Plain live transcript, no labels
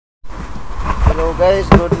Hello guys,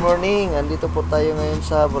 good morning. Andito po tayo ngayon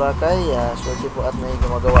sa Boracay. Swerte po at may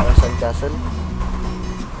gumagawa ng sandcastle.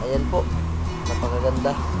 Ayan po,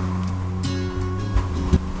 napakaganda.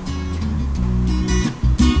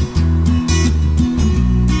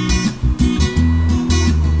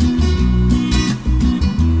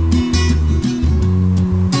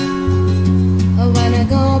 I wanna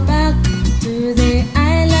go back to the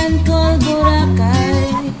island called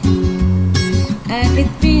Boracay, and it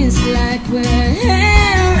feels like we're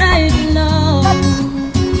here I belong.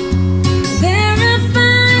 There I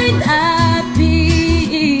find a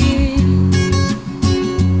peace.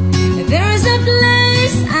 There's a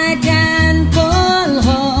place I can call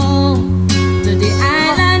home, to the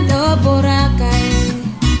island of Boracay.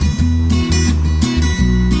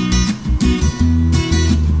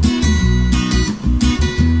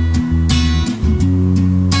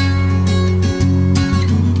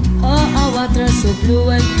 Oh, our water so blue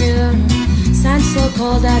and pure, sun so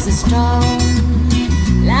cold as a stone,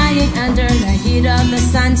 lying under the heat of the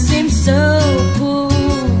sun seems so cool.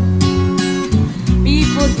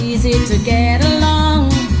 People easy to get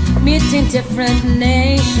along, meeting different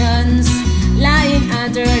nations, lying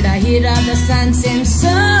under the heat of the sun seems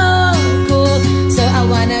so cool. So I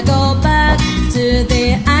wanna go back to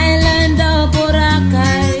the island of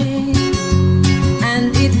Boracay,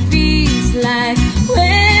 and it feels like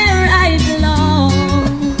where I belong.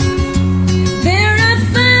 There I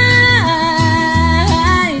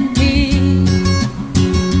find peace.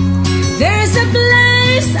 There's a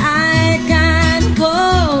place I can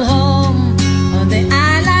call home, on the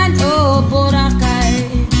island of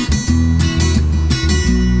Boracay.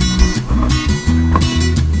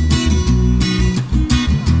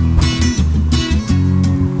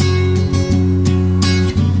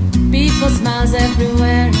 People smiles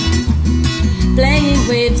everywhere, playing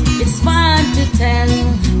waves, it's fun to tell.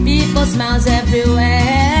 People smiles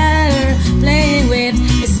everywhere, playing waves,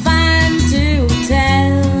 it's fun to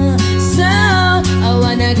tell. So I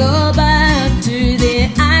wanna go back to the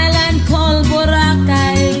island called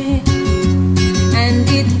Boracay, and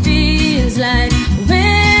it feels like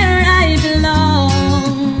where I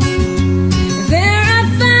belong. There I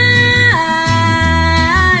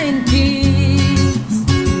find peace.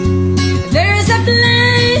 There's a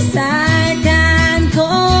place I can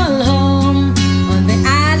call home, on the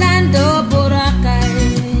island of Boracay.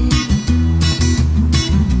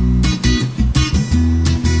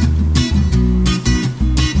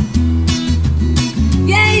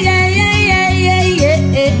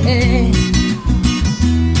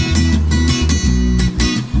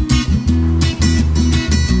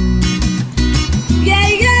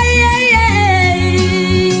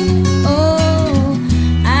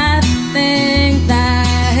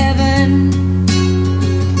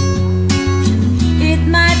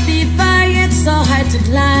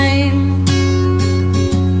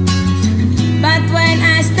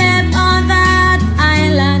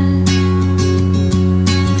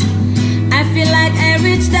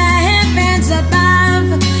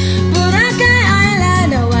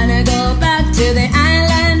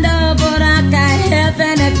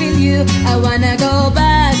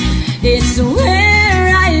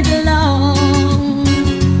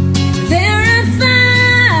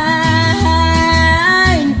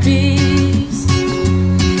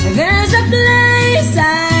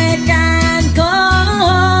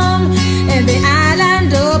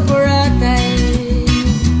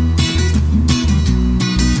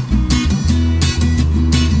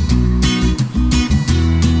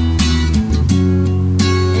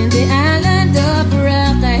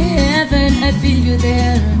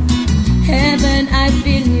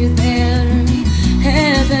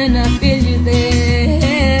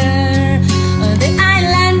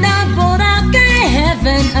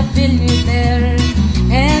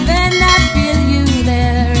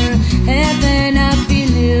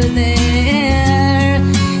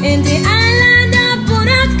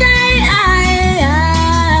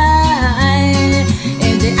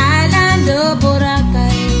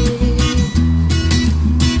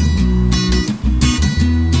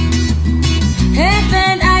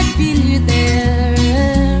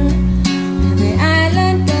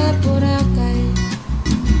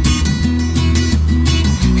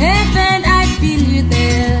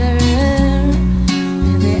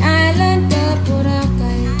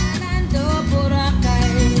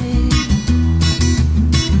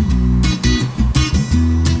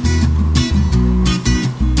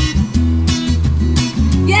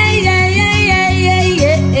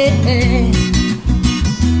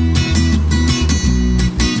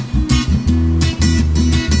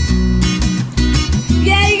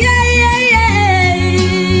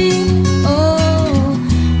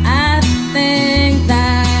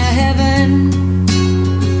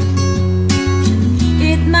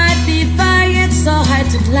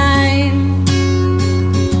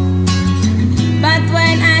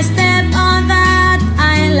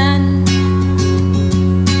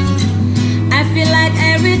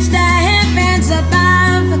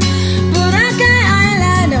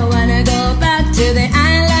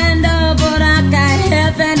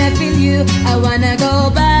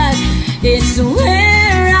 It's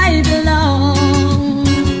where I belong.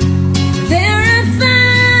 There I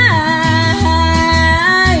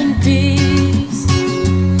find peace.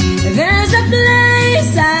 There's a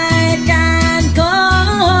place I can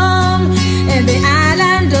come in the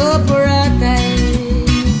island of Boracay.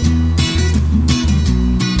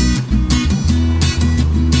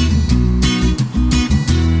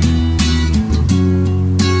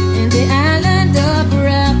 In the island of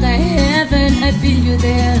Boracay, heaven, I feel you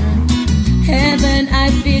there. Heaven, I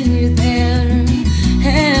feel you there.